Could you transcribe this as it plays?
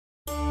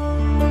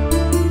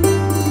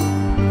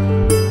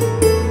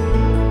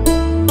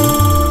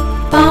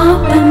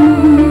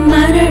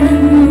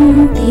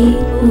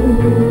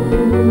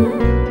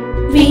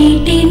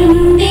వీటి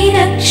నుండి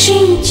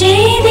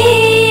రక్షించేది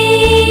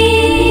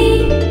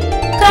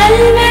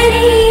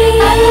Calvary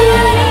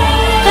Calvary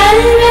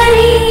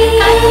Calvary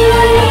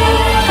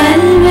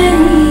Calvary.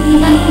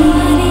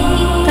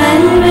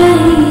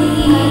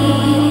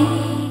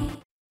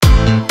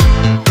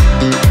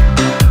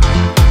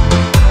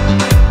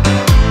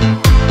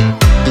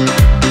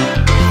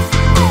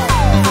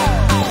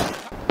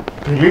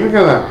 తెలియదు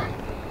కదా,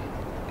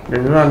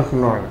 నిజమే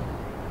అనుకున్నవాడు.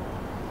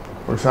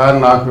 ఒకసారి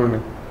నాకు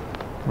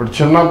ఇప్పుడు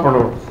చిన్నప్పుడు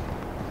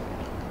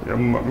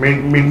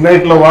మిడ్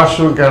నైట్లో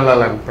వాష్రూమ్కి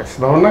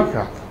వెళ్ళాలనిపిస్తుంది. అవునా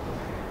కాదు?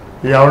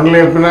 ఎవరిని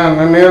లేపినా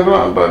నేను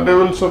అంత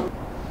డెవిల్స్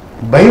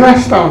భయం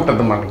వేస్తూ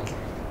ఉంటుంది మనకి.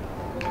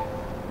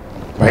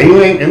 భయం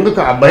ఎందుకు?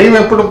 ఆ భయం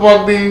ఎప్పుడు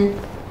పోద్ది?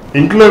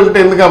 ఇంట్లో ఉంటే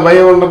ఎందుకు ఆ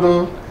భయం ఉండదు?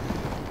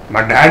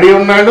 మా డాడీ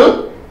ఉన్నాడు,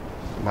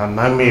 మా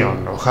మమ్మీ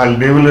ఉన్నాడు. ఒకవేళ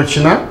డెవిల్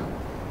వచ్చినా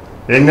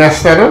ఏం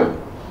చేస్తారు?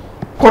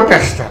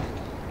 కొట్టేస్తారు.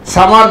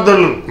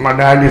 సమర్థులు. మా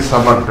డాడీ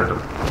సమర్థుడు,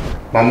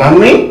 మా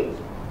మమ్మీ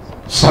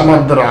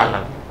సమర్థురాలు.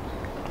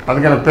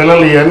 అందుకని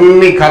పిల్లలు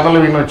ఎన్ని కథలు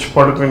వినొచ్చి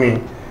పడుకుని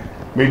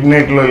మిడ్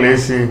నైట్లో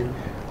లేచి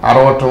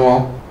అరవటమో,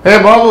 ఏ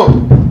బాబు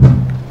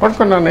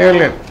పడుకున్నాను, ఏం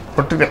లేదు,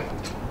 పొట్టిదే,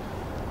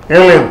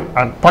 ఏం లేదు.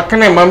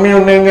 పక్కనే మమ్మీ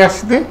ఉండి ఏం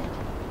చేస్తుంది?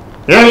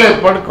 ఏం లేదు,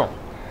 పడుకో.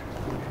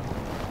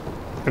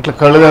 ఇట్లా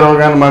కళ్ళు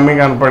తెరవగానే మమ్మీ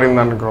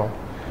కనపడింది అనుకో,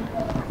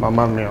 మా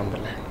మమ్మీ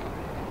ఉందిలే.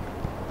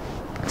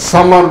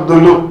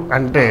 సమర్థులు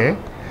అంటే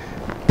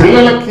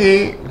పిల్లలకి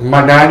మా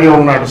డాడీ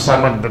ఉన్నాడు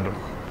సమర్థుడు,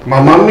 మా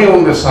మమ్మీ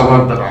ఉంది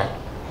సమర్థురాలు.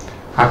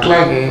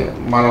 అట్లాగే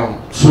మనం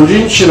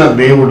సృజించిన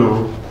దేవుడు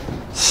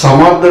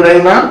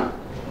సమర్థుడైన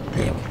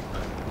దేవుడు.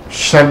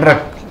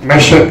 షడ్రక్,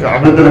 మెషక్,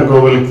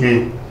 అబేద్నెగోవులకి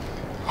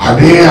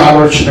అదే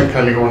ఆలోచన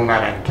కలిగి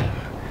ఉన్నారంటే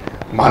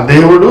మా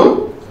దేవుడు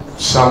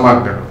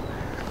సమర్థుడు.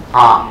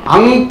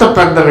 అంత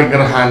పెద్ద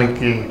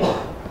విగ్రహానికి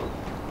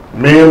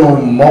మేము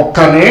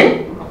మొక్కనే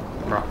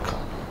మొక్క.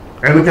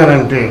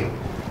 ఎందుకనంటే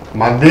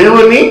మా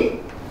దేవుని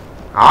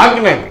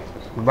ఆజ్ఞని.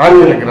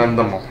 దానియేలు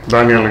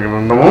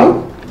గ్రంథము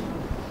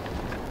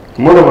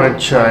 3వ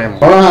అధ్యాయం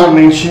 16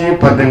 నుంచి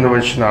 18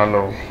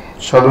 వచనాలు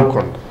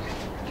చదువుకుందాం.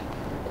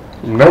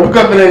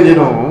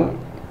 నెబుకద్నెజరు,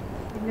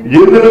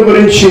 ఇందుని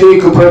గురించి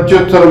నీకు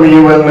ప్రత్యుత్తరం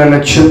ఇవ్వాలన్న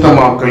చింత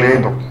మాకు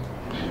లేదు.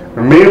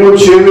 మేము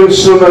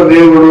జీవిస్తున్న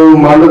దేవుడు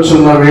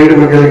మండుచున్న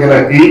వేడిమి కలిగిన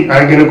ఈ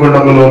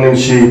అగ్నిగుండములో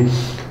నుంచి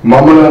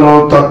మమ్మలను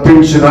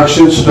తప్పించి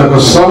రక్షించుటకు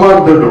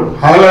సమర్థుడు.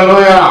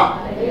 హల్లెలూయా.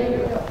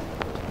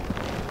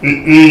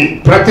 ఈ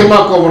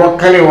ప్రతిమకు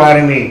మొక్కని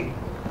వారిని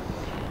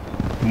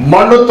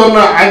మండుతున్న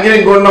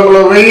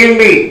అగ్నిగుండంలో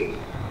వేయండి.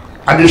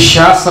 అది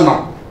శాసనం.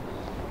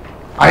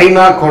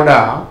 అయినా కూడా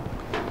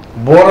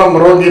బోరం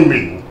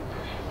రోగింది.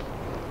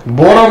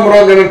 బోరం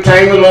రోగిన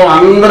టైంలో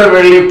అందరూ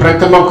వెళ్ళి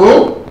ప్రతిమకు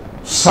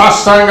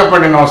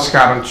సాష్టాంగపడి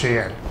నమస్కారం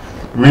చేయాలి.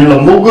 వీళ్ళ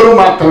ముగ్గురు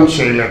మాత్రం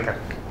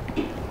చేయలేదండి.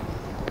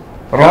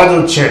 రాజు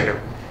వచ్చాడు.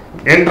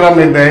 ఏంట్రా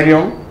మీ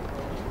ధైర్యం?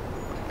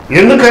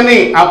 ఎందుకని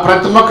ఆ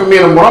ప్రతిమకు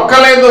మీరు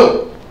మొక్కలేదు?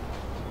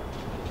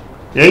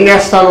 ఏం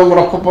చేస్తాను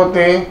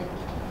మొక్కకపోతే?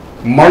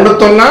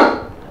 మండుతున్న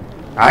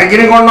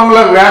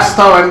అగ్నిగుండంలో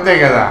వేస్తావు, అంతే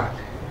కదా.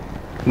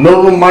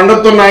 నువ్వు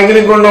మండుతున్న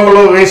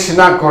అగ్నిగుండంలో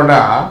వేసినా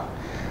కూడా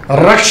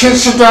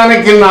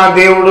రక్షించడానికి నా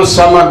దేవుడు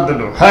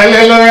సమర్థుడు.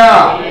 హల్లెలూయా.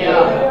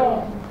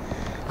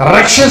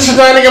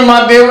 రక్షించడానికి మా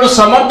దేవుడు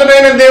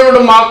సమర్థుడైన దేవుడు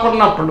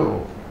మాకున్నప్పుడు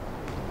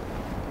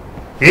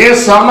ఏ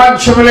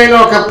సామర్థ్యం లేని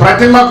ఒక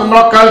ప్రతిమకు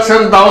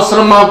మొక్కాల్సినంత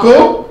అవసరం మాకు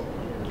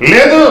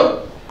లేదు.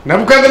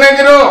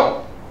 నెబుకద్నెజరు,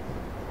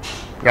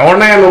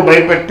 ఎవరినైనా నువ్వు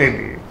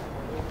భయపెట్టేది?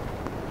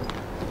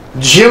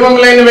 జీవం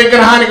లేని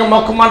విగ్రహానికి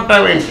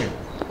మొక్కమంటావేంటి?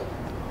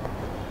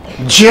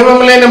 జీవం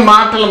లేని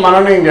మాటలు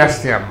మనం ఏం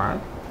చేస్తాయి అమ్మా?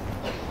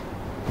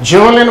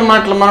 జీవం లేని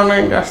మాటలు మనం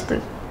ఏం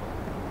చేస్తాయి?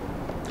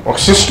 ఒక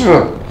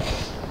సిస్టర్,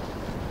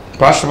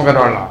 పాస్టర్ గారు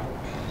వాళ్ళ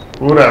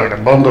ఊరావిడ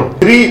బంధువు,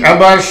 3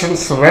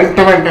 అబార్షన్స్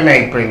వెంటనే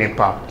అయిపోయినాయి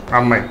పాప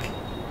అమ్మాయికి.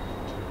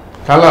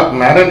 చాలా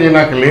మ్యారేజ్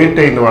నాకు లేట్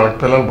అయింది. వాళ్ళకి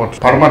పిల్లలు పుట్ట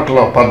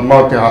పరమట్లో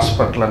పద్మావతి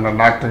హాస్పిటల్ అన్న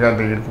డాక్టర్ గారి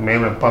దగ్గరికి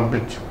మేమే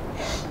పంపించాం.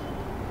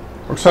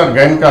 ఒకసారి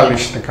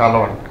గైనకాలజిస్ట్ని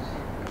కలవండి.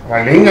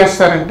 వాళ్ళు ఏం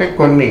చేస్తారంటే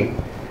కొన్ని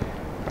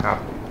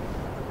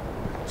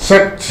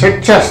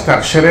సెట్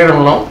చేస్తారు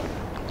శరీరంలో.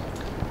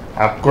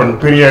 కొన్ని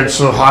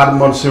పీరియడ్స్,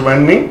 హార్మోన్స్,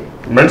 ఇవన్నీ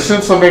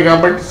మెడిసిన్స్ ఉన్నాయి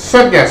కాబట్టి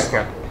సెట్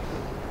చేస్తారు.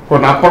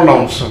 కొన్ని అప్ అండ్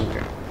డౌన్స్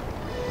ఉంటాయి.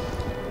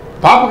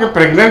 పాపకి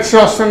ప్రెగ్నెన్సీ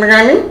వస్తుంది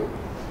కానీ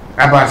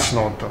అబార్షన్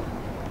అవుతుంది.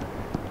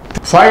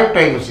 5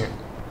 times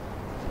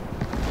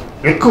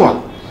ఎక్కువ.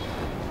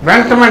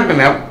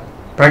 వెంటనే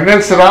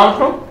ప్రెగ్నెన్సీ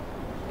రావటం,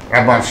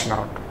 అబార్షన్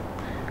అవటం.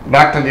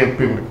 డాక్టర్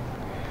చెప్పింది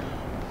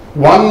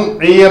 1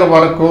 year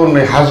వరకు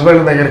నీ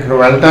హస్బెండ్ దగ్గరికి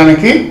నువ్వు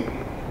వెళ్ళటానికి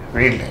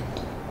వీల్లేదు.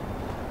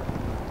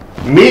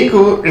 నీకు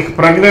ఇక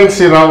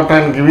ప్రెగ్నెన్సీ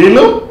రావటానికి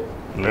వీలు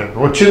లేదు.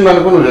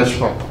 వచ్చిందనుకో నువ్వు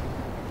చచ్చిపోతావు.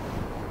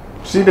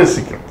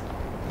 సీరియస్గా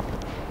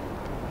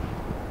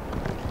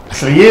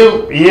అసలు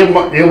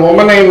ఏ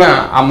ఉమెన్ అయినా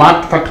ఆ మాట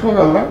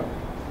తట్టుకోగలరా?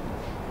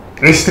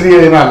 ఏ స్త్రీ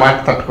అయినా ఆ మాట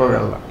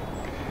తట్టుకోగలరా?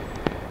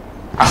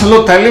 అసలు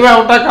తల్లివి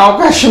అవటానికి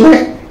అవకాశమే.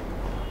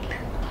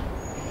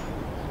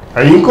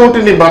 ఇంకోటి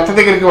నీ భర్త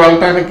దగ్గరికి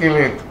వెళ్ళటానికి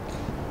లేదు.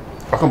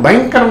 ఒక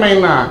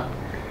భయంకరమైన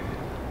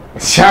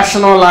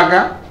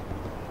శాసనంలాగా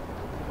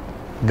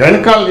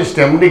గైనకాలజిస్ట్,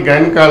 ఎండి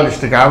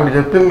గైనకాలజిస్ట్కి ఆవిడ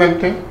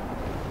చెప్పిందంటే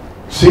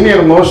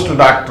సీనియర్ మోస్ట్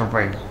డాక్టర్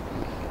పైన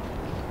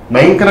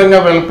భయంకరంగా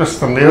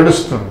వెలిపిస్తుంది,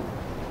 ఏడుస్తుంది,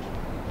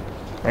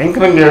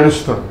 భయంకరంగా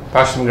ఏడుస్తుంది.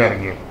 పాస్టర్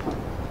గారికి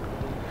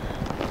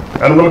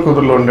అనుమల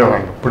కుదురులో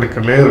ఉండేవాళ్ళు, ఇప్పుడు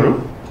ఇక్కడ లేరు.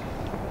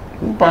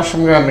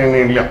 పాస్టర్ గారు నేను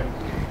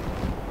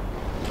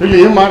వీళ్ళు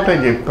ఏ మాట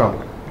చెప్పాము,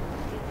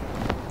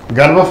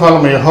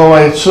 గర్భఫలం యెహోవా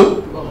ఇచ్చు.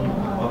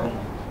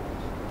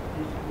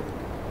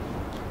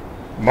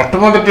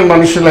 మొట్టమొదటి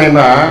మనుషులైన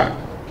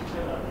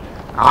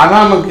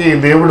ఆదాముకి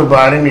దేవుడు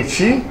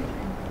భార్యనిచ్చి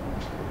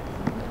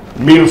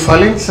మీరు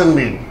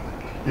ఫలించండి,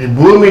 ఈ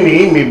భూమిని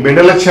మీ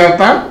బిడ్డల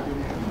చేత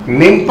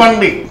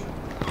నింపండి,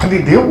 అది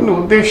దేవుని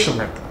ఉద్దేశం.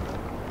 అది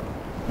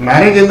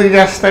మ్యారేజ్ ఎందుకు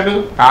చేస్తాడు?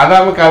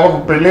 ఆదాముకి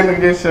అవ్వకు పెళ్ళి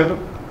ఎందుకు చేశాడు?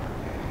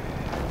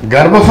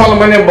 గర్భఫలం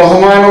అనే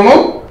బహుమానము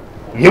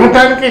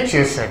ఇవ్వటానికే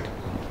చేశాడు.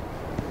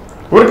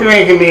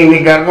 ఊరికి నీ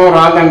గర్భం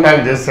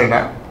రాదంటానికి చేశాడా?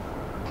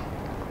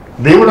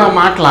 దేవుడు ఆ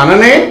మాటలు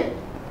అననే.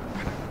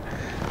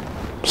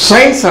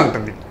 సైన్స్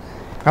అంటుంది,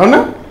 అవునా?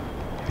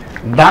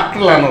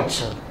 డాక్టర్లు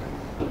అనొచ్చు,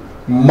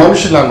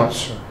 మనుషులు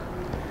అనొచ్చు,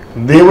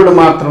 దేవుడు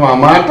మాత్రం ఆ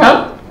మాట.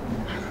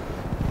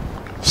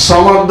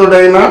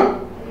 సమర్థుడైన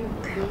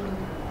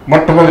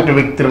మొట్టమొదటి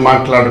వ్యక్తిని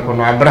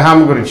మాట్లాడుకున్నాం, అబ్రహాం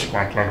గురించి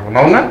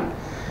మాట్లాడుకున్నాం, అవునా?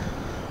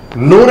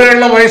 100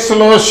 ఏళ్ల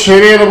వయసులో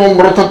శరీరము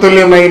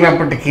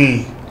మృతతుల్యమైనప్పటికీ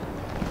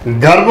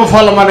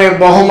గర్భఫలం అనే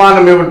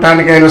బహుమానం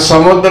ఇవ్వటానికి ఆయన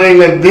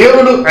సముద్రైన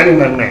దేవుడు అని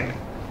నమ్మాడు.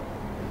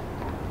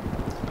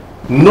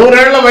 100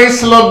 ఏళ్ల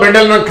వయసులో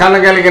బిడ్డలను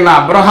కనగలిగిన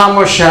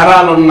అబ్రహాము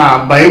శారాలున్న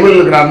బైబిల్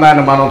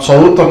గ్రంథాన్ని మనం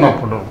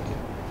చదువుతున్నప్పుడు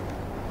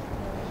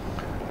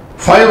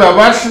 5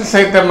 అబార్షన్స్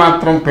అయితే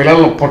మాత్రం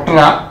పిల్లలు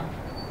పుట్టరా?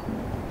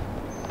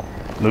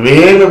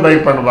 నువ్వేమి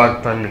భయపడబాకు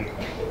తల్లి.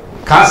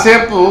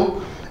 కాసేపు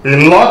ఈ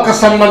లోక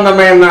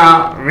సంబంధమైన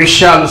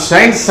విషయాలు,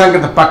 సైన్స్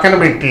సంగతి పక్కన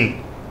పెట్టి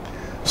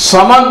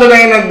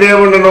సమర్థుడైన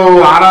దేవుడిని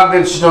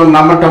ఆరాధించడం,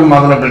 నమ్మటం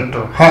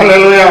మొదలుపెట్టు.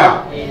 హల్లెలూయా,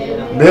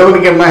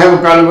 దేవునికి మహిమ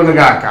కలుగును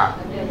గాక.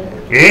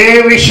 ఏ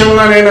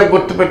విషయంలోనైనా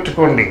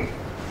గుర్తుపెట్టుకోండి,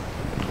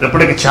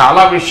 ఇప్పటికి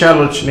చాలా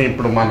విషయాలు వచ్చినాయి.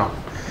 ఇప్పుడు మనం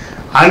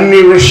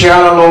అన్ని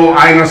విషయాలలో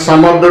ఆయన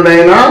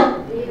సమర్థుడైన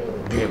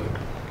దేవుడు,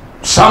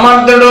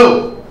 సమర్థుడు,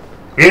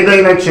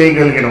 ఏదైనా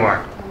చేయగలిగిన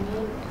వాడు,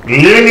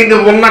 లేనిది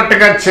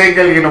ఉన్నట్టుగా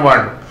చేయగలిగిన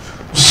వాడు,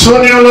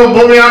 సూర్యులు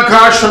భూమి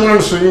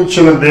ఆకాశములను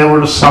సృజించిన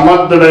దేవుడు,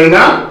 సమర్థుడైన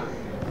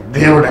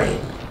దేవుడై.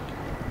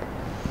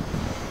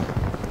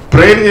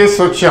 ప్రేయర్ చేసి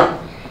వచ్చా,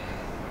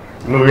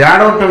 నువ్వు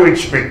ఏడవటం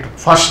విడిచిపెట్టు.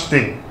 ఫస్ట్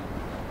థింగ్,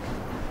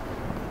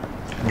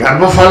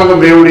 గర్భఫలము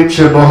దేవుడు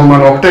ఇచ్చే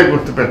బహుమానం ఒకటే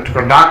గుర్తుపెట్టుకో.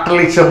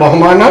 డాక్టర్లు ఇచ్చే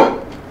బహుమానం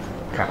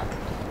కాదు,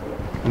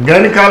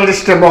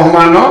 గైనకాలజిస్ట్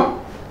బహుమానం,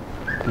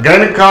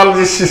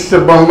 గైనకాలజిస్ట్ ఇచ్చే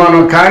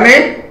బహుమానం కానీ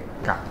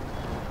కాదు.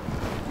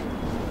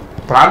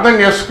 ప్రార్థన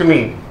చేసుకుని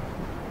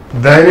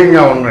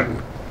ధైర్యంగా ఉండండి.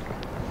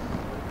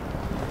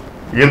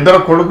 2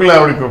 కొడుకులు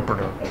ఆవిడకి.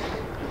 ఇప్పుడు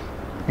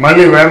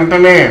మళ్ళీ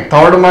వెంటనే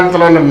 3rd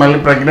మంత్లోనే మళ్ళీ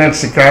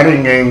ప్రెగ్నెన్సీ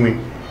క్యారింగ్ అయింది.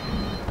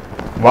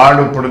 వాడు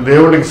ఇప్పుడు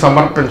దేవుడికి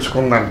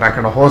సమర్పించుకుందంట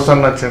అక్కడ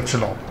హోసన్న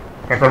చర్చిలో,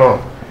 ఎక్కడో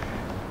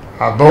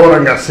ఆ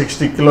దూరంగా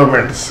 60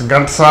 కిలోమీటర్స్,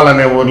 ఘంటసాల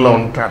అనే ఊర్లో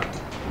ఉంటారు.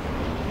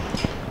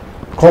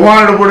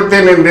 కుమారుడు పుడితే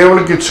నేను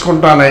దేవుడికి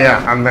ఇచ్చుకుంటానయ్యా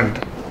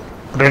అందంటే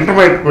ఇప్పుడు ఇంటి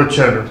బయటకు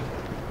వచ్చాడు.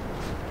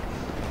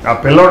 ఆ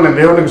పిల్లవాడిని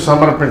దేవుడికి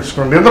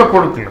సమర్పించుకుంది. 2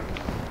 కొడుకులు,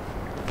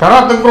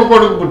 తర్వాత ఇంకో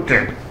కొడుకు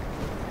పుట్టాడు.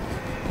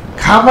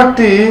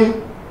 కాబట్టి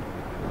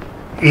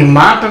ఈ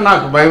మాట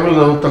నాకు బైబిల్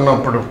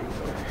చదువుతున్నప్పుడు,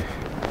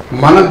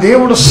 మన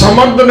దేవుడు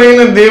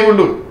సమర్థుడైన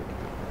దేవుడు.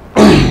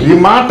 ఈ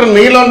మాట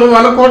నీలో నువ్వు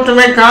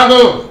అనుకోవటమే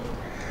కాదు,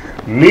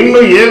 నిన్ను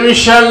ఏ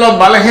విషయాల్లో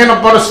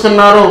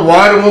బలహీనపరుస్తున్నారో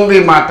వారి ముందు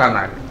ఈ మాట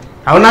అనాలి,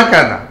 అవునా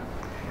కాదా?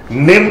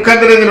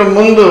 నెబుకద్నెజరు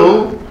ముందు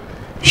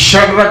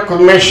షడ్రక్,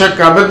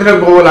 మేషక్,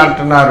 అబేద్నెగోలు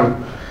అంటున్నారు,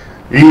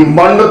 ఈ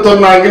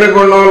మండుతున్న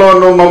అగ్నిగుండంలో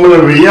నువ్వు మమ్మల్ని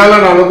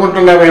వేయాలని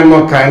అనుకుంటున్నావేమో,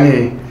 కానీ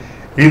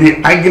ఇది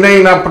అగ్ని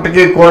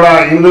అయినప్పటికీ కూడా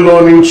ఇందులో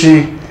నుంచి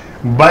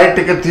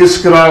బయటికి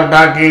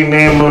తీసుకురావడానికి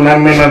నేను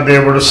నమ్మిన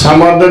దేవుడు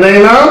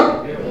సమర్థుడైన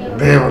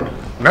దేవుడు.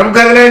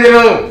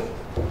 నెబుకద్నెజరు,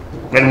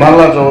 నేను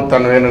మళ్ళా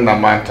చదువుతాను, నేను నా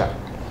మాట.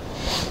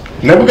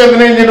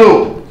 నెబుకద్నెజరు,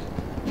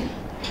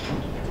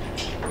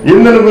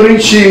 ఇందుని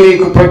గురించి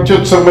నీకు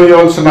ప్రత్యుత్తరం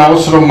ఇవ్వాల్సిన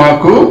అవసరం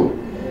మాకు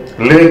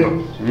లేదు.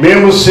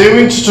 మేము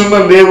సేవించుచున్న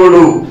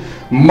దేవుడు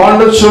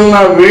మండుచున్న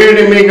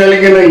వేడిమి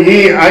కలిగిన ఈ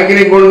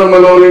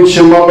అగ్నిగుండములో నుంచి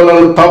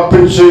మమ్మల్ని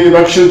తప్పించి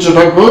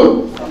రక్షించుటకు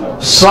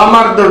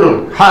సమర్థుడు.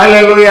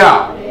 హల్లెలూయా.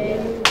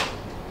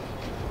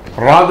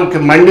 రాజుకి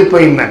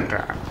మండిపోయిందంట.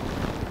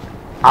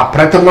 ఆ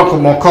ప్రతిమకు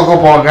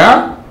మొక్కకపోగా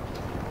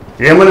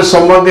ఏమని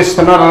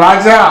సంబోధిస్తున్నారు?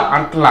 రాజా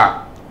అంటలా.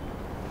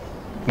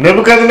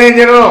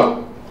 నెబుకద్నెజరు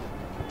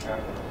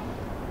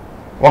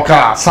ఒక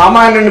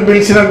సామాన్యుని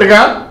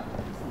పిలిచినట్టుగా,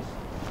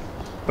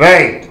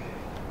 రైట్,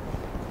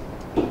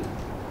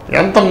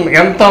 ఎంత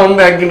ఎంత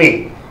ఉంది అగ్ని.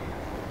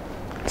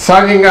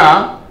 సహజంగా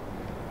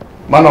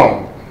మనం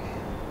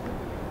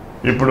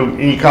ఇప్పుడు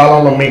ఈ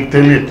కాలంలో మీకు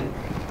తెలియదు,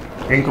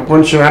 ఇంక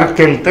కొంచెం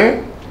వెనక్కి వెళ్తే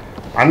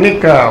అన్ని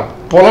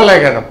పొలలే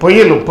కదా,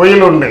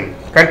 పొయ్యిలు ఉండేవి,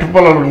 కట్టి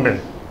పొలాలు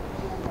ఉండేవి.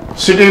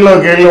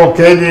 సిటీలోకి వెళ్ళి 1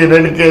 కేజీ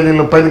 2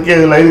 కేజీలు 10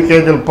 కేజీలు 5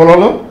 కేజీల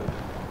పొలాలు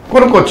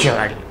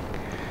కొనుక్కొచ్చేవాళ్ళు.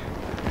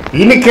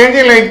 ఇన్ని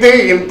కేజీలు అయితే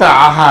ఇంత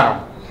ఆహారం,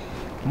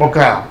 ఒక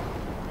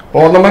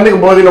 100 మందికి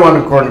భోజనం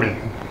అనుకోండి,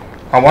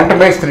 ఆ వంట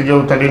మేస్త్రి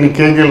చెబుతాడు ఇన్ని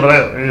కేజీలు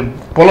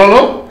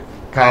పొలాలు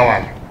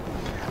కావాలి.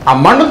 ఆ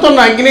మండుతున్న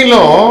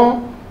అగ్నిలో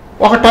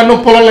 1 టన్ను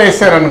పొలాలు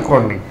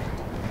వేసారనుకోండి,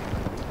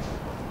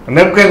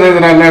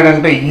 నెబుకద్నెజరు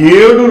అన్నాడంటే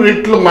 7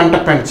 రెట్లు మంట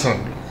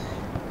పెంచండి.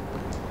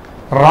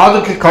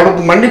 రాజుకి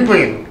కడుపు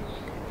మండిపోయింది.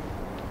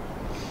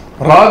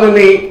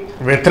 రాజుని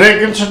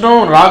వ్యతిరేకించడం,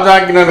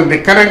 రాజాజ్ఞను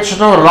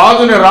ధిక్కరించడం,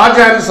 రాజుని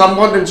రాజాన్ని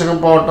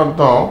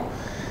సంబోధించకపోవడంతో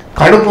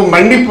కడుపు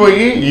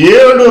మండిపోయి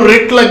 7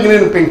 రెట్ల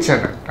అగ్నిని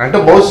పెంచాడు. అంటే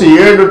బహుశా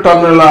 7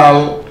 టన్నుల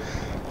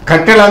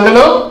కట్టెలు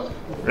అందులో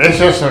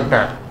వేసేసి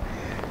ఉంటారు.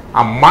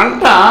 ఆ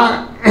మంట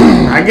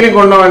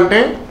అగ్నిగుండం అంటే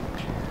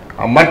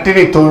ఆ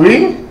మట్టిని తవ్వి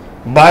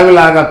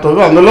బావిలాగా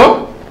తవ్వి అందులో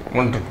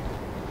ఉంటుంది.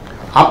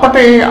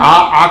 అప్పటి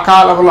ఆ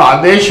కాలంలో ఆ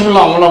దేశంలో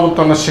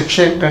అమలవుతున్న శిక్ష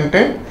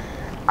ఏంటంటే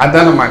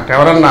అదనమాట.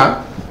 ఎవరన్నా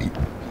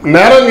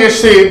నేరం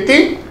చేస్తే ఎత్తి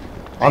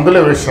అందులో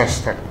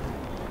వేసేస్తారు,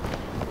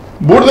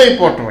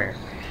 బూడిదైపోవటమే.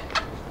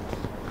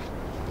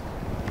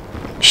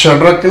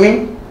 షడ్రక్ని,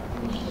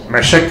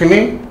 మెషక్ని,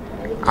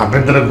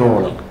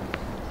 అబేద్నెగోను.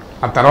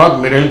 ఆ తర్వాత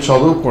మీరు వెళ్ళి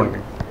చదువుకోండి.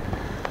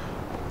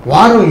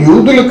 వారు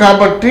యూదులు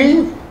కాబట్టి,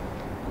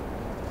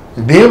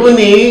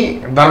 దేవుని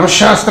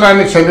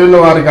ధర్మశాస్త్రాన్ని చదివిన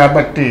వారు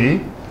కాబట్టి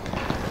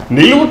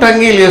నిలువు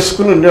టంగీలు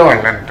వేసుకుని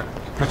ఉండేవాళ్ళంట.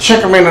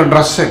 ప్రత్యేకమైన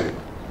డ్రెస్ అది.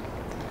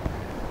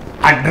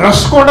 ఆ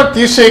డ్రెస్ కూడా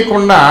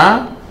తీసేయకుండా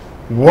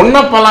ఉన్న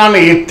పొలాన్ని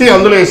ఎత్తి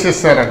అందులో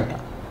వేసేసారంట.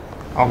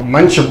 ఒక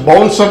మంచి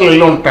బౌన్సర్లు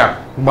వెళ్ళి ఉంటారు,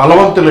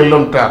 బలవంతులు వెళ్ళి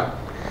ఉంటారు.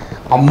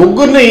 ఆ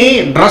ముగ్గురిని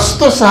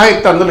డ్రెస్తో సహా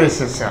ఎత్తి అందులో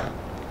వేసేసారు.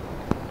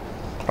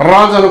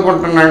 రాజు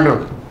అనుకుంటున్నాడు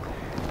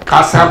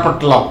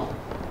కాసేపట్లో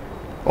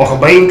ఒక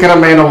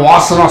భయంకరమైన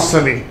వాసన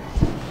వస్తుంది.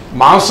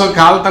 మాంసం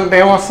కాలుతుంటే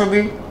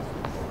ఏమొస్తుంది?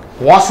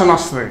 వాసన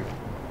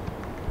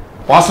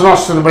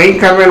వస్తుంది,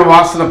 భయంకరమైన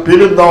వాసన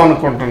పీలుద్దాం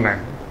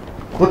అనుకుంటున్నాడు.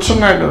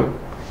 కూర్చున్నాడు,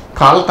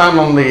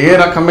 కాలుతానుంది, ఏ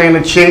రకమైన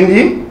చేంజ్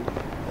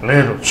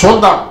లేదు,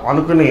 చూద్దాం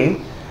అనుకుని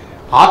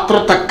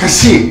ఆతృత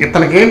కసి.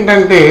 ఇతనికి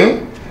ఏంటంటే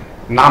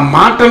నా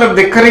మాటను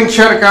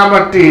ధిక్కరించారు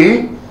కాబట్టి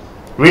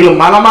వీళ్ళు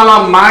మలమల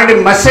మాడి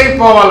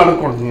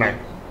మసైపోవాలనుకుంటున్నాడు.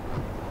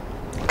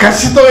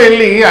 కసితో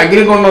వెళ్ళి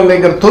అగ్నిగుండం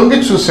దగ్గర తొంగి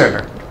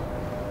చూశాడు.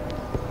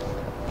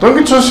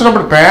 తొంగి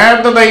చూసినప్పుడు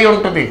పెద్దదై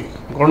ఉంటుంది.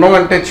 గుండం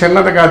అంటే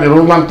చిన్నది కాదు,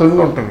 రూమ్ అంత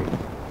ఉంటుంది.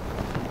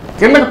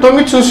 కిందకి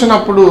తొంగి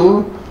చూసినప్పుడు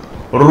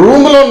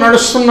రూములో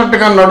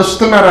నడుస్తున్నట్టుగా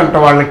నడుస్తున్నారంట.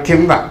 వాళ్ళు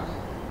కింద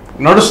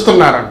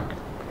నడుస్తున్నారంట.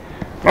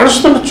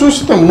 నడుస్తుంటే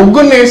చూస్తే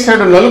ముగ్గురిని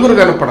వేసాడు, 4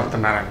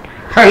 కనపడుతున్నారంట.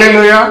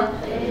 హల్లెలూయా.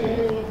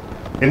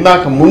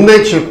 ఇందాక ముందే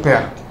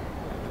చెప్పారు,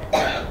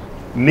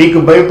 నీకు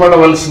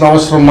భయపడవలసిన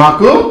అవసరం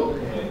మాకు,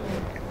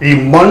 ఈ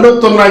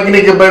మండుతున్న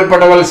అగ్నికి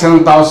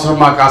భయపడవలసినంత అవసరం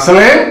మాకు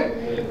అసలే.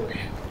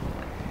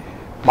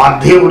 మా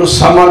దేవుడు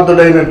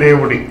సమర్థుడైన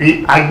దేవుడి. ఈ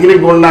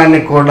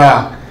అగ్నిగుండాన్ని కూడా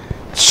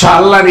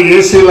చల్లని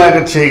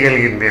ఏసీలాగా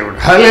చేయగలిగిన దేవుడు.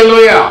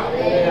 హల్లెలూయా.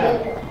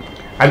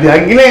 అది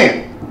అగ్నే.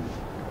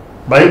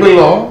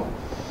 బైబిల్లో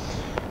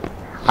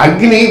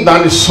అగ్ని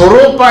దాని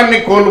స్వరూపాన్ని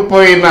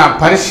కోల్పోయిన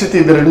పరిస్థితి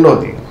ఇది.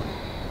 రెండోది,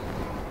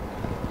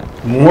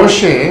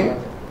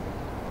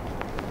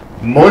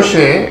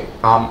 మోషే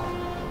ఆ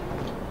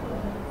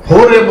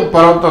హోరేబు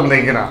పర్వతం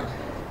దగ్గర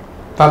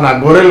తన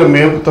గొర్రెలు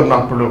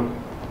మేపుతున్నప్పుడు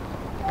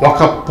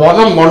ఒక పొద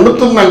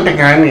మండుతుందంటే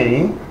కానీ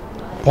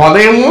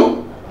పొదయేమో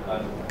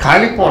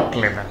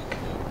కాలిపోవట్లేదంట.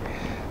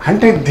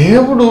 అంటే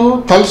దేవుడు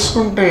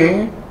తలుసుకుంటే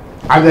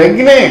అది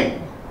అగ్నే,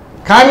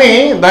 కానీ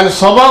దాని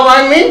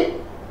స్వభావాన్ని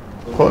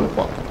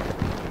కోల్పోతుంది.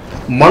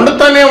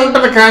 మండుతూనే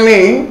ఉంటుంది కానీ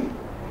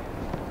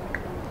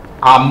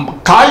ఆ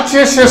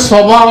కాల్చేసే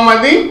స్వభావం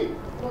అది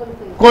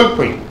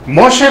కోల్పోయి.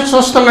 మోషే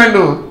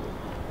చూస్తున్నాడు,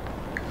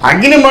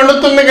 అగ్ని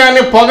మండుతుంది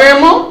కానీ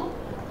పొగేమో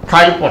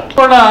కాలిపోతుంది.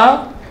 కూడా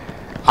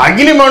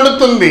అగ్ని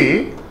మండుతుంది,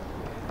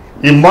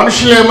 ఈ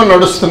మనుషులేమో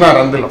నడుస్తున్నారు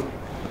అందులో.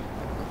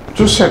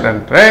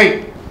 చూశాడంటే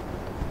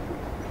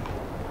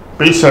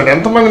పిలిచాడు,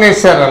 ఎంతమందిని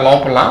వేసారా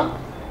లోపల?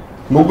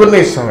 3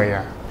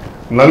 వేసామయ్యా,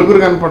 4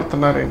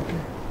 కనపడుతున్నారేంటి?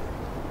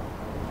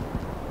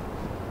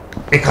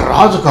 ఇక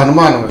రాజుకు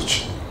అనుమానం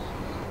వచ్చింది.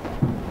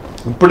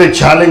 ఇప్పుడే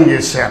ఛాలెంజ్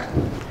చేశారు.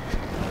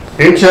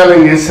 ఏం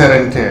ఛాలెంజ్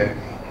చేశారంటే,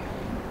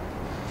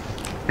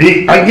 ఈ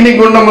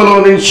అగ్నిగుండములో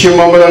నుంచి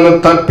మమ్మల్ని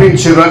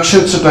తప్పించి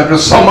రక్షించుటకు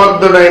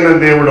సమర్థుడైన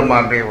దేవుడు మా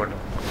దేవుడు.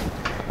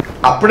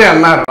 అప్పుడే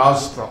అన్నారు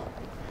రాజుతో,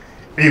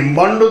 ఈ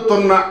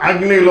మండుతున్న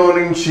అగ్నిలో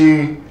నుంచి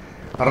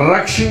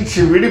రక్షించి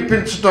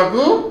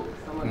విడిపించుటకు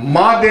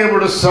మా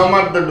దేవుడు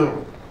సమర్థుడు.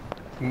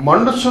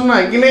 మండుతున్న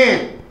అగ్నే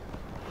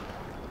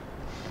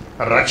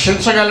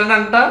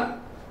రక్షించగలడంట,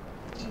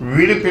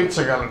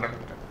 విడిపించగలడంట.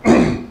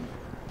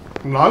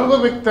 4వ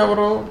వ్యక్తి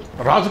ఎవరు?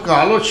 రాజుకు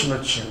ఆలోచన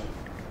వచ్చింది.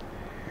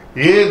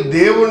 ఏ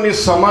దేవుణ్ణి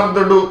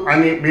సమర్థుడు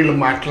అని వీళ్ళు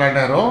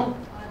మాట్లాడారో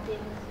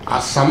ఆ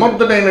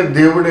సమర్థుడైన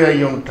దేవుడే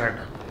అయి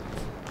ఉంటాడు.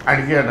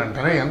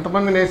 అడిగాడంటారా,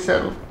 ఎంతమందిని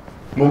వేశారు?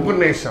 3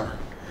 వేశారు.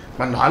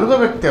 మరి 4వ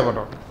వ్యక్తి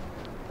ఎవరు?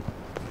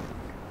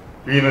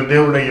 ఈయన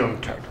దేవుడై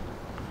ఉంటాడు.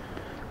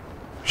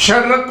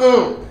 షడ్రకు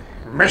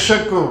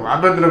మెషకు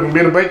అబేద్నెగో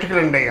మీరు బయటికి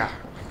రండి అయ్యా.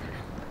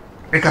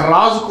 ఇక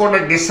రాజు కూడా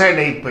డిసైడ్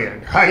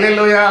అయిపోయాడు.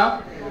 హల్లెలూయా.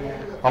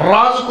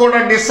 రాజు కూడా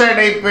డిసైడ్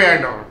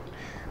అయిపోయాడు.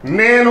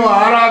 నేను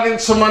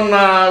ఆరాధించమన్న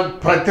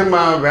ప్రతిమ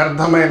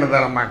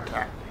వ్యర్థమైనదన్నమాట.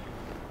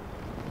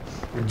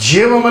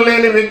 జీవము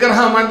లేని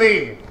విగ్రహం అది,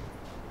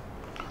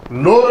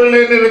 నోరు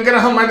లేని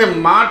విగ్రహం అది,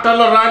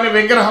 మాటలు రాని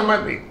విగ్రహం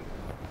అది.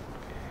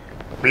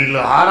 వీళ్ళు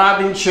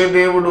ఆరాధించే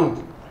దేవుడు,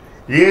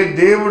 ఏ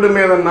దేవుడి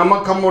మీద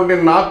నమ్మకం ఉండి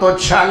నాతో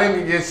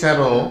ఛాలెంజ్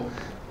చేశారో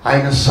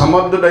ఆయన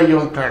సమర్థుడై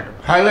ఉంటాడు.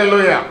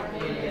 హల్లెలూయా.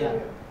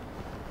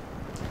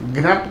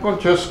 జ్ఞాపకం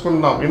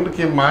చేసుకుందాం. ఎందుకు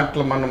ఈ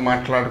మాటలు మనం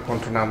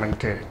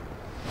మాట్లాడుకుంటున్నామంటే,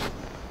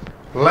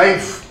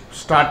 లైఫ్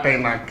స్టార్ట్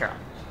అయినాక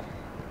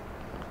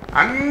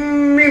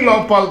అన్ని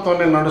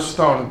లోపాలతోనే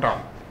నడుస్తూ ఉంటాం.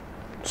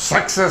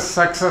 సక్సెస్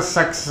సక్సెస్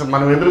సక్సెస్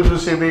మనం ఎదురు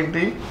చూసేది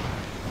ఏంటి?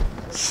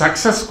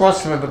 సక్సెస్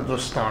కోసం ఎదురు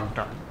చూస్తూ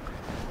ఉంటాం.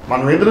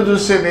 మనం ఎదురు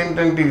చూసేది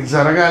ఏంటంటే ఇది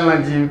జరగాలి నా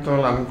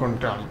జీవితంలో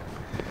అనుకుంటాం.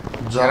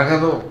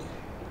 జరగదు.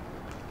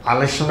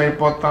 ఆలస్యం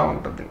అయిపోతూ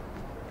ఉంటుంది,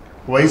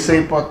 వయసు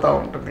అయిపోతూ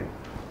ఉంటుంది,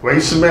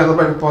 వయసు మీద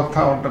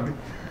పడిపోతూ ఉంటుంది.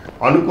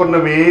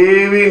 అనుకున్నవి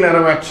ఏవీ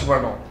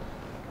నెరవేర్చబడం.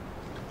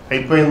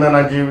 అయిపోయిందా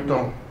నా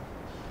జీవితం?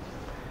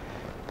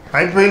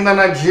 అయిపోయిందా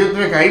నా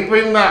జీవితం? ఇక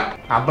అయిపోయిందా?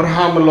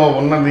 అబ్రహాములో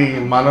ఉన్నది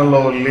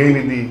మనలో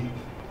లేనిది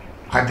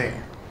అదే.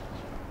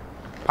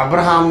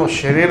 అబ్రహాము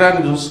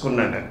శరీరాన్ని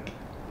చూసుకున్నాడంటే,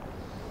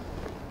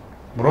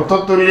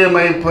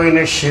 మృతతుల్యమైపోయిన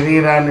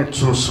శరీరాన్ని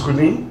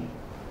చూసుకుని,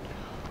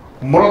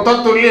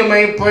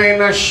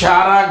 మృతతుల్యమైపోయిన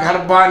శారా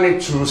గర్భాన్ని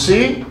చూసి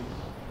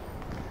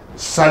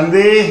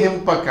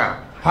సందేహింపక,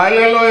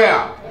 హల్లెలూయా,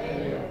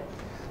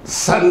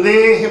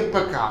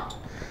 సందేహింపక,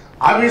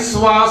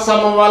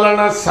 అవిశ్వాసము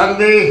వలన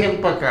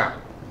సందేహింపక.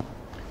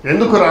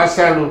 ఎందుకు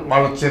రాశాడు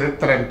వాళ్ళ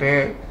చరిత్ర అంటే,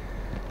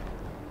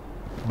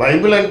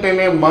 బైబిల్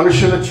అంటేనే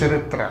మనుషుల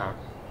చరిత్ర,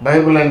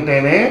 బైబిల్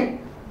అంటేనే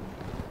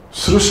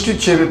సృష్టి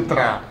చరిత్ర,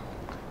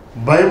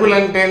 బైబిల్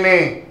అంటేనే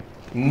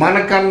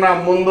మనకన్నా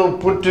ముందు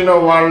పుట్టిన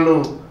వాళ్ళు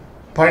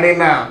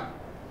పడిన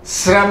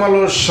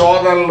శ్రమలు,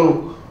 శోధనలు,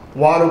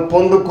 వారు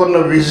పొందుకున్న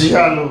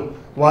విజయాలు,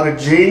 వారు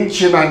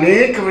జయించిన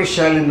అనేక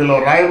విషయాలు ఇందులో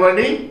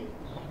రాయబడి.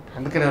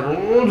 అందుకని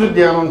రోజు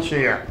ధ్యానం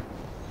చేయాలి.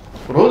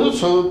 రోజు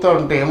చదువుతూ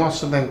ఉంటే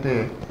ఏమొస్తుందంటే,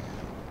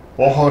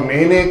 ఓహో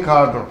నేనే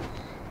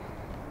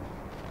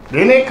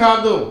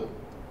కాదు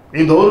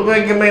ఈ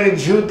దౌర్భాగ్యమైన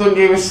జీవితం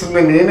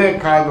జీవిస్తుంది నేనే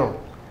కాదు.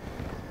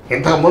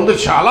 ఇంతకుముందు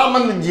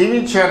చాలామంది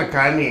జీవించారు,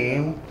 కానీ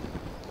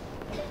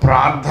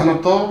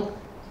ప్రార్థనతో,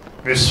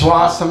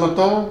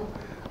 విశ్వాసముతో,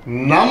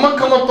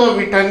 నమ్మకముతో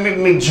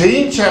వీటన్నిటిని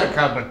జయించారు.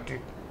 కాబట్టి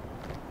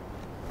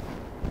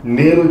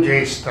నేను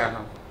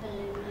జయిస్తాను.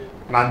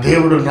 నా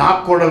దేవుడు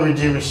నాకు కూడా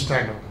విజయం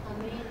ఇస్తాడు.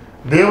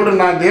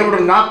 నా దేవుడు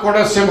నాకు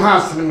కూడా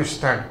సింహాసనం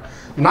ఇస్తాడు,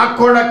 నాకు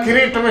కూడా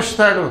కిరీటం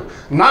ఇస్తాడు,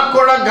 నాకు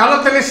కూడా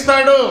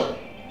ఘనతనిస్తాడు.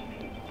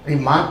 ఈ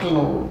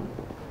మాటలు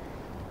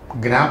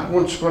జ్ఞాపకం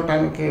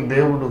ఉంచుకోవటానికి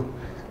దేవుడు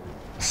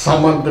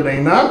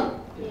సమర్థుడైన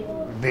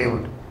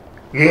దేవుడు.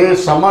 ఏ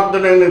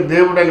సమర్థుడైన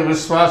దేవుడని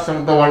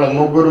విశ్వాసంతో వాళ్ళ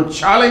ముగ్గురు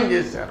ఛాలెంజ్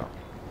చేశారు.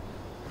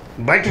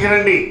 బయటికి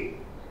రండి,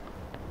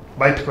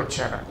 బయటకు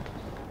వచ్చారంట.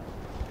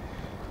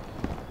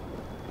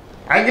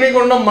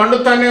 అగ్నిగుండం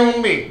మండుతానే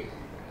ఉంది.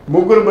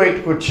 ముగ్గురు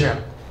బయటకు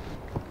వచ్చారు.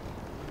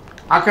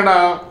 అక్కడ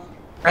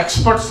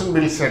ఎక్స్పర్ట్స్ని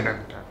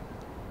పిలిచాడంట.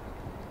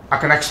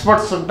 అక్కడ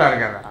ఎక్స్పర్ట్స్ ఉంటారు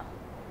కదా,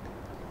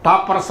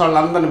 టాపర్స్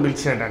వాళ్ళందరిని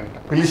పిలిచాడంట.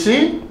 పిలిచి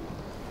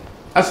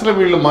అసలు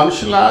వీళ్ళు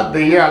మనుషులా,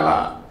 దెయ్యాలా,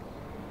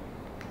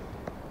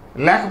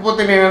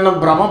 లేకపోతే నేనన్నా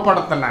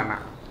భ్రమపడుతున్నానా,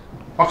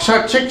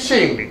 ఒకసారి చెక్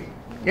చేయండి.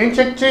 ఏం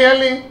చెక్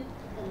చేయాలి?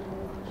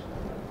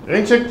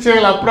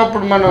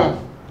 అప్పుడప్పుడు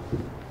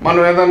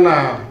మనం ఏదన్నా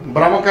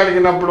భ్రమ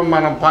కలిగినప్పుడు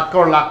మనం పక్క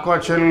వాళ్ళు అక్క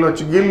చెల్లెలు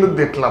వచ్చి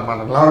గిల్లుద్ది ఇట్లా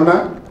మనం, అవునా?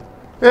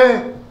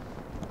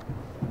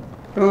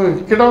 నువ్వు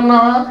ఇక్కడ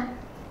ఉన్నావా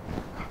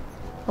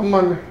అమ్మ,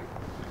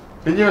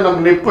 నిజమే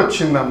నాకు నొప్పి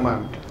వచ్చిందమ్మా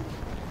అంటే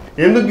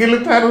ఎందుకు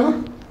గిల్లుతారు?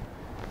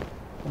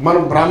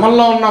 మనం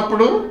భ్రమంలో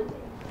ఉన్నప్పుడు,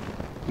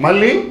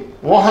 మళ్ళీ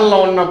ఊహల్లో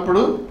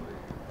ఉన్నప్పుడు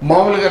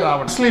మామూలుగా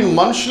రావడం. అసలు ఈ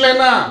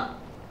మనుషులైనా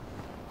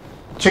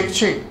చెక్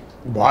చేయి.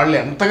 వాళ్ళు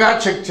ఎంతగా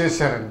చెక్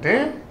చేశారంటే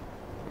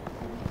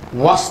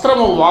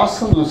వస్త్రము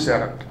వాసన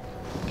చూశారంట.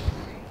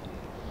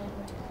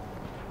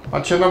 మా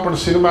చిన్నప్పుడు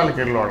సినిమాలకు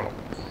వెళ్ళేవాళ్ళం,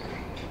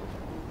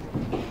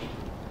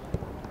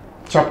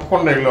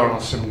 చెప్పకుండా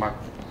వెళ్ళేవాళ్ళం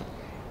సినిమాకి.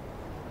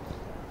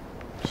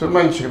 సినిమా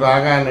నుంచి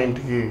రాగానే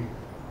ఇంటికి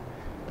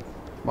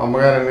మా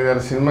అమ్మగారు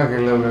అనేదారు, సినిమాకి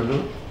వెళ్ళలేదు.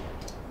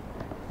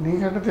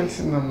 నీకంటే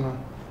తెలిసిందమ్మా.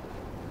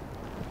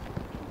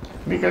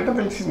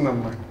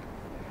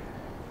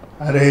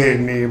 అరే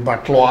నీ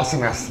బట్టలు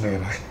వాసన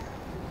వేస్తున్నాయిరా.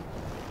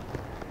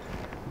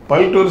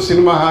 పల్లెటూరు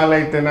సినిమా హాల్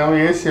అయితేనేమో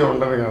ఏసీ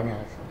ఉండదు కదా,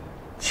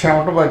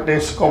 చెమట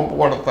పట్టేసి కొంపు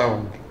కొడతా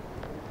ఉంది.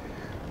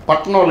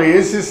 పట్టణంలో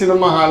ఏసీ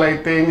సినిమా హాల్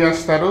అయితే ఏం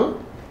చేస్తారు?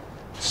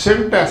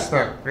 సెంట్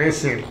వేస్తారు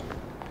ఏసీలో.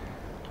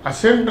 ఆ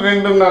సెంట్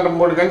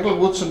 2:30-3 గంటలు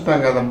కూర్చుంటాం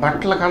కదా,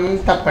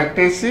 బట్టలకంతా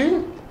పట్టేసి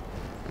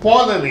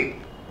పోదది.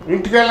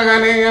 ఇంటికి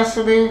వెళ్ళగానే ఏం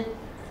చేస్తుంది?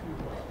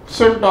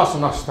 సెంట్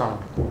వాసన వస్తూ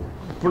ఉంటుంది.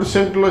 ఇప్పుడు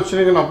సెంట్లు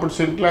వచ్చినాయి కానీ అప్పుడు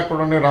సెంట్లు ఎక్కడ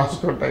ఉన్నాయి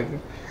రాసుకోవటానికి.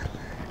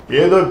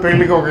 ఏదో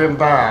పెళ్ళికి ఒక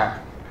ఇంత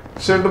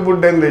సెంటు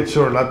బుడ్డని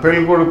తెచ్చేవాళ్ళు. ఆ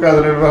పెళ్ళి కొడుకు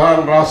అది 2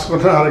 రూపాయలు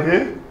రాసుకున్న వాళ్ళకి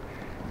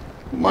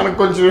మనకు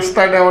కొంచెం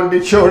ఇస్తాడేమంటే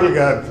ఇచ్చేవాళ్ళు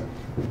కాదు.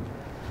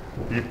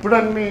 ఇప్పుడు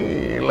అన్నీ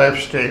లైఫ్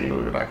స్టైల్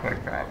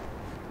రకరకాలు.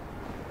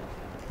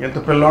 ఎంత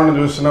పిల్లవాడిని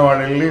చూసినా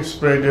వాడు వెళ్ళి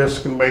స్ప్రే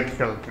చేసుకుని బయటికి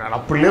వెళ్తున్నాడు.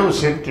 అప్పుడు లేవు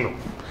సెంట్లు.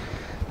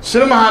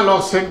 సినిమా హాల్లో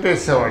ఒక సెంట్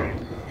వేసేవాళ్ళు.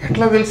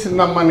 ఎట్లా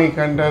తెలిసిందమ్మా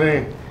నీకంటారే,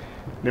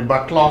 నీ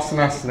బట్టలు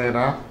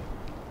వాసనేస్తున్నాయిరా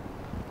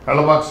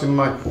వెళ్ళబాకు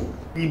సినిమాకి.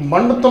 ఈ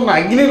మండుతున్న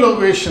అగ్నిలో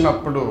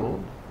వేసినప్పుడు,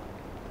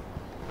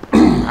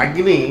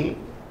 అగ్ని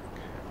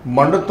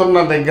మండుతున్న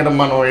దగ్గర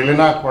మనం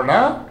వెళ్ళినా కూడా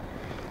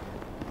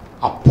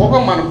ఆ పొగ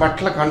మన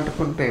బట్టలకు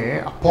అంటుకుంటే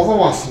ఆ పొగ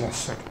వాసన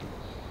వస్తుంది.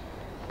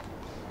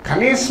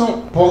 కనీసం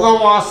పొగ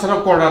వాసన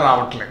కూడా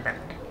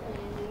రావట్లేదండి.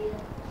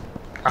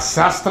 ఆ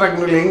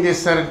శాస్త్రజ్ఞులు ఏం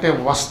చేశారంటే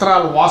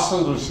వస్త్రాల వాసన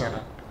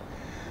చూశారు.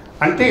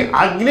 అంటే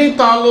అగ్ని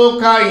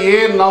తాలూకా ఏ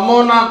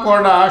నమూనా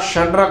కూడా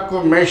షడ్రకు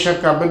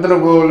మేషక్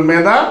అబేద్నెగోల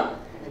మీద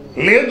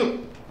లేదు.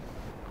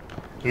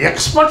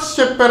 ఎక్స్పర్ట్స్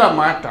చెప్పారు ఆ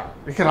మాట.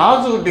 ఇక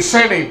రాజు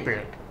డిసైడ్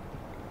అయిపోయాడు.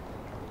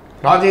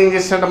 రాజు ఏం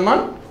చేశాడమ్మా,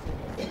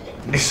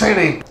 డిసైడ్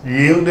అయిపోయి,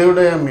 ఏం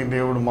దేవుడయ్యా మీ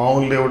దేవుడు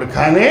మామూలు దేవుడు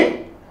కానీ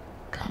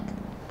కాదు.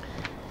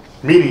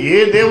 మీరు ఏ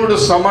దేవుడు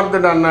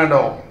సమర్థుడు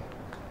అన్నాడో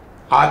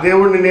ఆ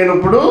దేవుడిని నేను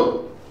ఇప్పుడు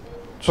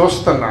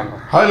చూస్తున్నాను.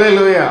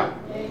 హల్లెలూయా.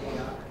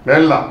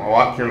 వెళ్దాం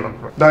వాక్యంలో.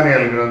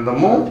 దానియేలు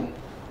గ్రంథము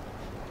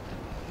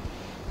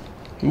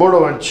 3వ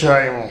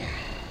అధ్యాయము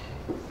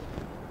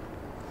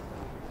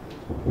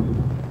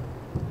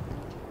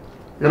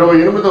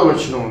 28వ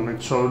వచనం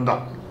నుంచి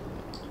చూద్దాం.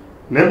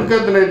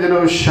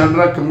 నెబుకద్నెజరు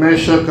షడ్రక్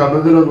మేషక్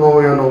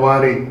అబేద్నెగోయను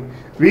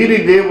వీరి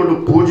దేవుడు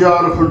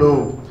పూజార్హుడు.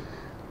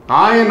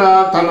 ఆయన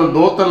తన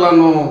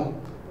దూతలను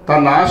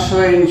తను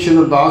ఆశ్రయించిన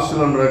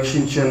దాసులను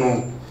రక్షించెను.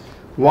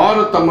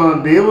 వారు తమ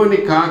దేవుని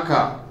కాక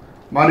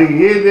మరి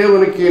ఏ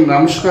దేవునికి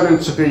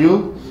నమస్కరించకయు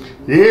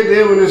ఏ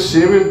దేవుని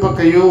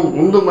సేవింపకయు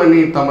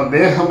ఉందుమని తమ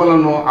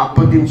దేహములను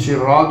అప్పగించి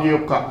రాజు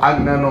యొక్క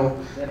ఆజ్ఞను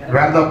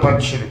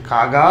వేదపరిచిరి.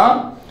 కాగా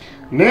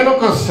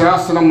నేనొక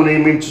శాసనము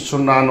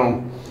నియమించుచున్నాను.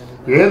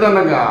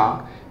 ఏదనగా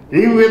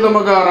ఈ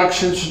విధముగా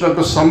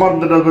రక్షించుటకు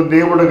సమర్థుడకు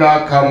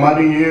దేవుడుగాక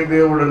మరి ఏ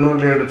దేవుడును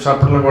లేడు.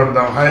 చప్పట్లు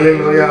కొడదాం.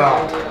 హల్లెలూయా.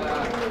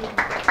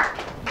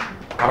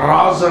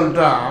 రాజు అంట,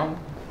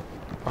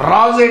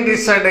 రాజే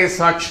డిసైడ్ అయ్యి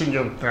సాక్ష్యం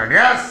చెబుతున్నాడు.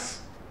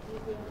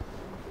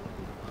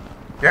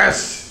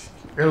 ఎస్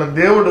వీళ్ళ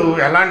దేవుడు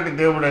ఎలాంటి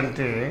దేవుడు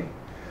అంటే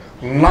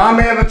నా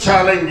మీద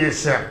ఛాలెంజ్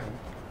చేశారు.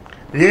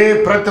 ఏ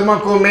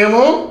ప్రతిమకు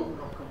మేము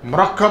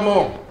మ్రొక్కము,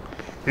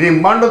 ఈ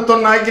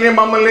మండుతున్న అగ్ని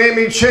మమ్మల్ని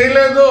ఏమీ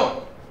చేయలేదు.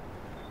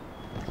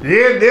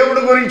 ఏ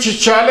దేవుడి గురించి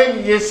ఛాలెంజ్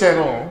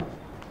చేశారో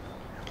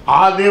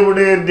ఆ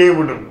దేవుడే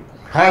దేవుడు.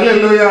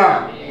 హల్లెలూయా.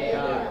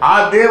 ఆ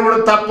దేవుడు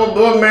తప్ప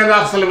భూమి మీద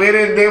అసలు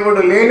వేరే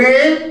దేవుడు లేనే.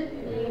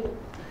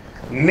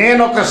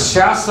 నేను ఒక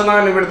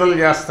శాసనాన్ని విడుదల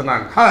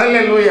చేస్తున్నాను.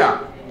 హల్లెలూయా.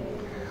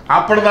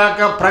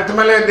 అప్పటిదాకా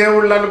ప్రతిమలే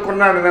దేవుళ్ళు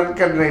అనుకున్నాడు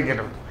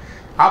నెబుకద్నెజరు.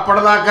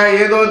 అప్పటిదాకా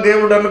ఏదో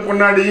దేవుడు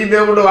అనుకున్నాడు. ఈ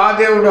దేవుడు ఆ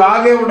దేవుడు ఆ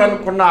దేవుడు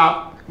అనుకున్న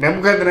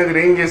నెబుకద్నెజరు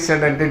ఏం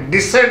చేశాడంటే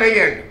డిసైడ్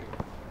అయ్యాడు.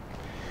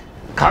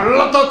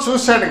 కళ్ళతో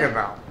చూశాడు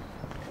కదా.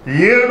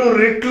 7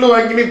 రెట్లు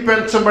అగ్ని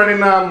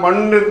పెంచబడిన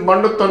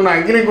మండుతున్న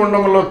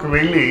అగ్నిగుండంలోకి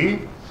వెళ్ళి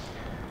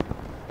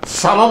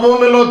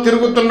సమభూమిలో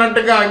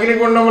తిరుగుతున్నట్టుగా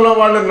అగ్నిగుండంలో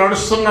వాళ్ళు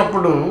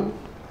నడుస్తున్నప్పుడు,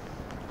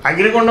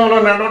 అగ్నిగుండంలో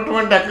నడవటం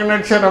అంటే ఎక్కడ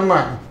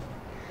నడిచారమ్మా,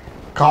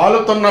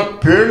 కాలుతున్న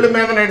పేళ్ళ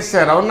మీద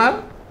నడిచారు. అవునా?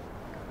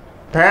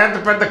 పెద్ద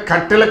పెద్ద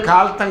కట్టెలు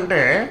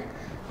కాలుతుంటే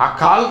ఆ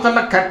కాలుతున్న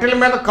కట్టెల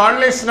మీద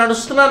కాళ్ళు వేసి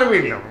నడుస్తున్నారు.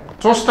 వీళ్ళు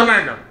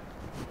చూస్తున్నాడు.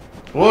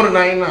 ఓరు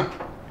నాయన.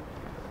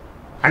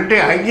 అంటే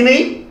అగ్ని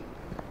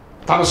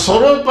తన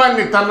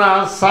స్వరూపాన్ని, తన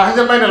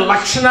సహజమైన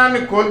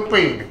లక్షణాన్ని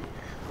కోల్పోయింది.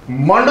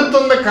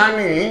 మండుతుంది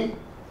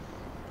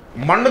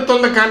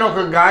కానీ ఒక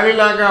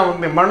గాలిలాగా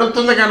ఉంది,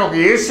 మండుతుంది కానీ ఒక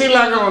ఏసీ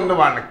లాగా ఉంది.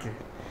 వాళ్ళకి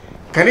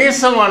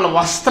కనీసం వాళ్ళ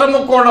వస్త్రము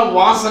కూడా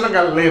వాసన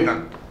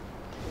కలలేదంట.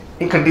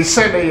 ఇంకా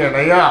డిసైడ్ అయ్యాడు,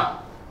 అయ్యా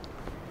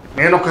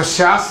నేను ఒక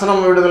శాసనం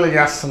విడుదల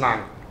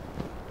చేస్తున్నాను.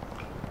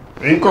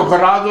 ఇంకొక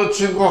రాజు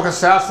వచ్చి ఇంకొక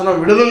శాసనం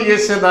విడుదల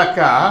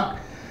చేసేదాకా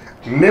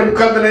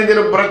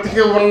నెబుకద్నెజరు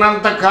బ్రతికి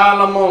ఉన్నంత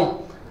కాలము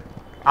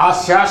ఆ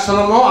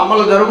శాసనము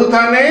అమలు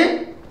జరుగుతానే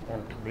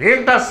ఉంటుంది.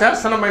 ఏంటి ఆ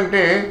శాసనం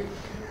అంటే,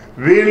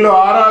 వీళ్ళు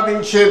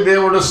ఆరాధించే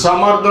దేవుడు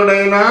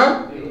సమర్థుడైన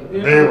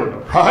దేవుడు.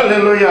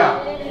 హల్లెలూయా.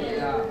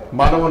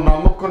 మనము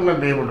నమ్ముకున్న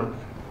దేవుడు,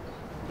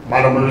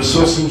 మనము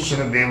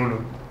విశ్వసించిన దేవుడు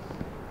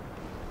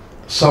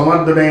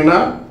సమర్థుడైన.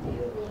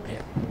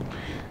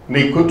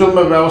 నీ కుటుంబ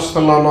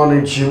వ్యవస్థలోనో నీ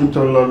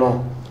జీవితంలోనో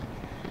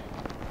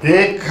ఏ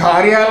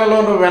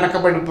కార్యాలలోనూ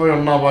వెనకబడిపోయి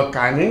ఉన్నావో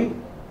కానీ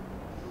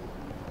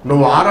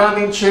నువ్వు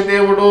ఆరాధించే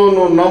దేవుడు,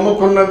 నువ్వు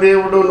నమ్ముకున్న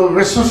దేవుడు, నువ్వు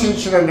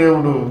విశ్వసించిన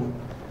దేవుడు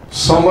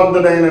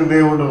సమర్థుడైన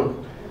దేవుడు.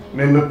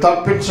 నిన్ను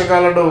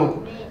తప్పించగలడు,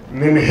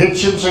 నిన్ను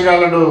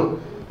హెచ్చించగలడు,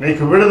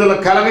 నీకు విడుదల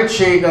కలగ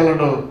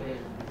చేయగలడు.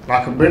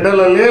 నాకు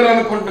బిడ్డలు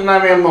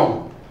లేరనుకుంటున్నావేమో,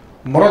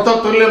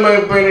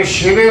 మృతతుల్యమైపోయిన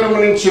శరీరం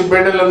నుంచి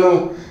బిడ్డలను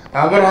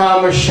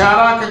అబ్రహాము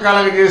శారాకు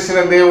కలగజేసిన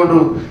దేవుడు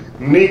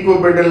నీకు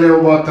బిడ్డలు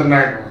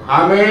ఇవ్వబోతున్నాడు.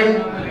 ఆమేన్.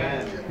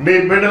 నీ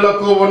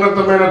బిడ్డలకు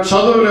ఉన్నతమైన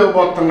చదువులు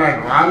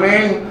ఇవ్వబోతున్నాడు.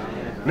 ఆమేన్.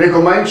 నీకు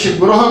మంచి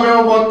గృహం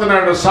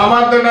ఇవ్వబోతున్నాడు.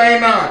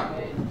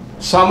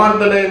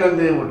 సమర్థుడైన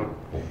దేవుడు.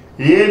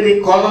 ఏది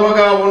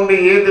కొదవగా ఉండి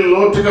ఏది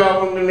లోటుగా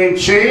ఉండి నేను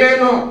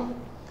చేయలేను,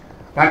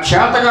 నా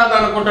చేత కాదు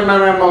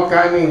అనుకుంటున్నామేమో,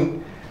 కానీ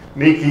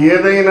నీకు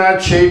ఏదైనా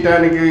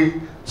చేయటానికి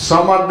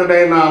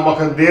సమర్థుడైన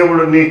ఒక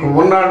దేవుడు నీకు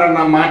ఉన్నాడన్న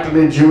మాట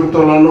నీ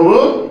జీవితంలో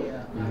నువ్వు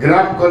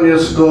జ్ఞాపకం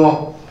చేసుకో.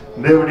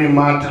 దేవుడి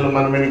మాటలు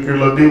మన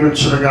వెనుకలో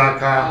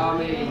దీవించుగాక.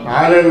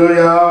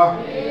 హల్లెలూయా,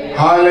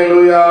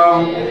 హల్లెలూయా.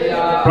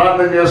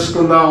 ప్రార్థన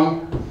చేసుకుందాం.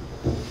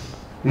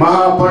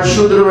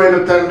 మహాపరిశుద్ధుడైన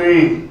తండ్రి,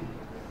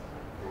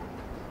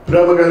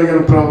 ప్రేమ కలిగిన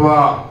ప్రభువా,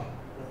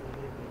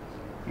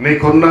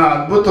 నీకున్న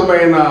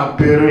అద్భుతమైన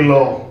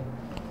పేరులో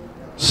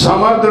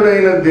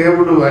సమర్థుడైన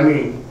దేవుడు అని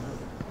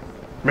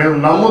మేము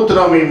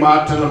నమ్ముతున్నాం ఈ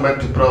మాటలను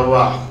బట్టి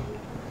ప్రభువా.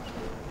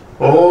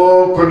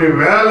 కొన్ని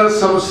వేల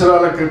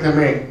సంవత్సరాల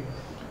క్రితమే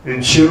ఈ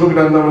జీవ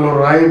గ్రంథంలో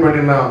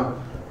రాయబడిన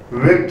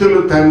వ్యక్తులు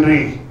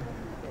తండ్రి,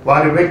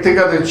 వారి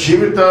వ్యక్తిగత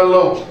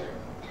జీవితాల్లో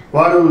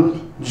వారు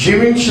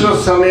జీవించిన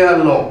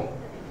సమయాల్లో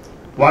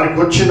వారికి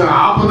వచ్చిన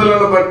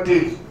ఆపదలను బట్టి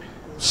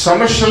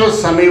సమస్యల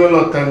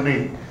సమయంలో తండ్రి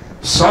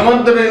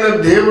సమర్థుడైన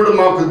దేవుడు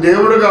మాకు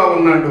దేవుడుగా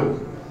ఉన్నాడు,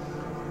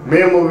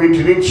 మేము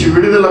వీటి నుంచి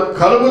విడుదల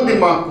కలుగుద్ది,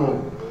 మాకు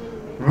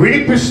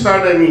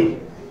విడిపిస్తాడని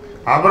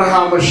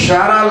అబ్రహాము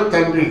శారాలు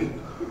తండ్రి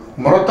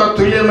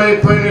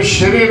మృతతుల్యమైపోయిన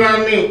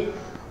శరీరాన్ని,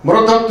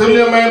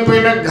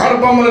 మృతతుల్యమైపోయిన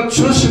గర్భమును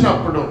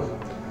చూసినప్పుడు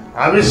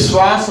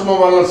అవిశ్వాసము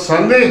వల్ల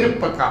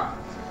సందేహింపక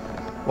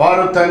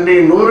వారు తండ్రి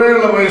 100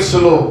 ఏళ్ల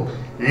వయసులో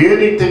ఏ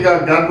రీతిగా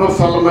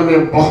గర్భఫలం అనే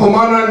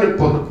బహుమానాన్ని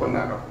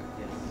పొందుకున్నారు.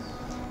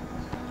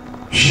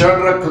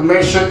 షడ్రక్,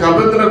 మేషక్,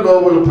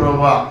 అబేద్నెగోవులు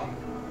ప్రభువా,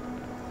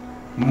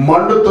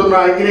 మండుతున్న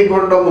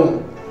అగ్నిగుండము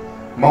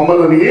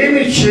మమ్మల్ని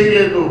ఏమీ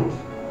చేయలేదు,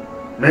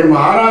 మేము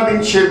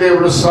ఆరాధించే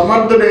దేవుడు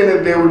సమర్థుడైన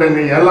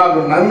దేవుడని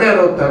ఎలాగో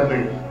నమ్మారో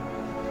తండ్రి,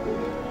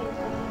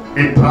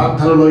 ఈ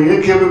ప్రార్థనలో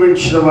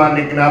ఏకీభవించిన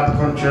వారిని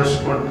జ్ఞాపకం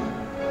చేసుకోండి.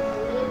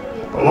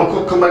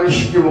 ఒక్కొక్క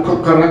మనిషికి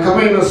ఒక్కొక్క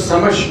రకమైన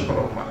సమస్య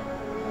ప్రభు,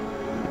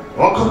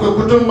 ఒక్కొక్క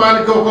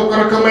కుటుంబానికి ఒక్కొక్క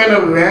రకమైన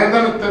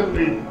వేదన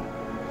తండ్రి.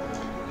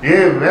 ఏ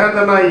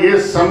వేదన, ఏ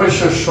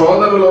సమస్య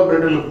శోధనలో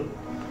బిడ్డలు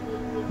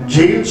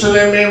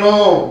జయించలేమేమో,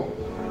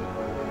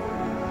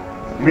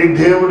 మీ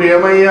దేవుడు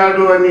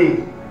ఏమయ్యాడు అని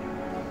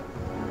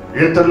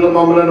ఇతరులు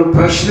మమ్మల్ని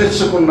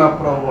ప్రశ్నించుకున్న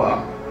ప్రభువా,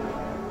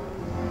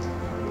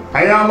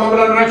 అయా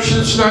మమ్మల్ని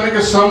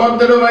రక్షించడానికి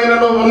సమర్థుడు అయిన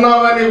నువ్వు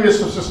ఉన్నావని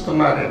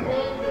విశ్వసిస్తున్నారేమో.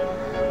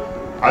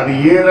 అది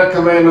ఏ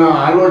రకమైన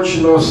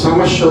ఆలోచన,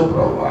 సమస్య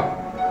ప్రభువా,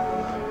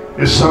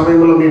 ఈ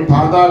సమయంలో మీ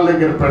పాదాల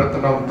దగ్గర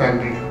పెడుతున్నాం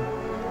తండ్రి.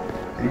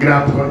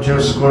 జ్ఞాపకం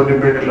చేసుకోండి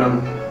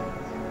బిడ్డలను,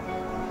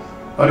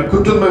 వారి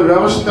కుటుంబ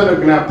వ్యవస్థను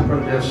జ్ఞాపకం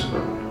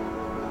చేసుకోండి.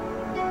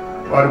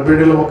 వారి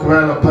బిడ్డలు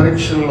ఒకవేళ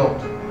పరీక్షల్లో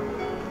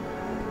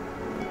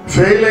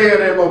ఫెయిల్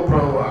అయ్యారేమో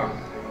ప్రభువా,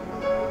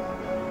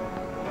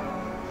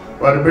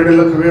 వారి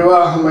బిడ్డలకు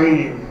వివాహమై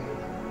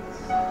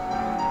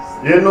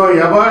ఎన్నో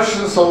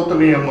అబార్షన్స్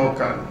అవుతున్నాయేమో,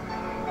 కానీ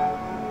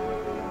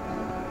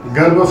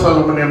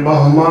గర్భఫలం అనే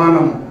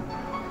బహుమానం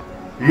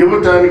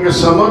ఇవ్వటానికి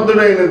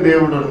సమర్థుడైన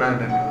దేవుడు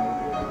ఉన్నాడని,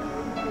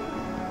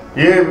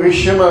 ఏ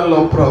విషయాల్లో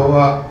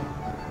ప్రభువా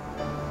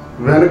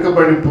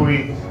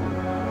వెనుకబడిపోయి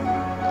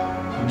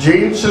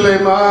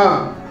జయించలేమా,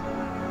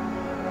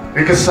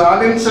 ఇక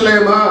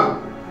సాధించలేమా,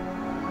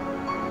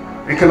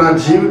 ఇక నా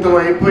జీవితం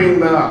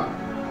అయిపోయిందా,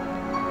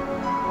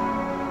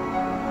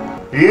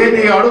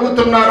 ఏది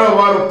అడుగుతున్నారో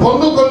వారు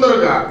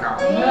పొందుకుందరుగాక,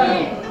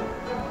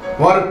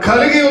 వారు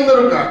కలిగి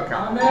ఉందరుగాక.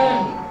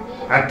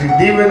 అట్టి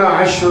దీవెన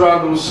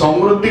ఆశీర్వాదం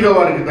సమృద్ధిగా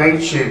వారికి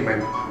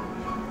దయచేయమని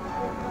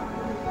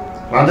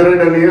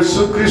నజరేయుడైన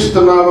యేసుక్రీస్తు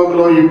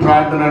నామములో ఈ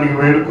ప్రార్థన అడిగి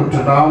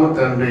వేడుకుంటున్నాము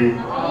తండ్రి.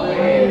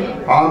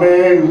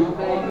 ఆమేన్.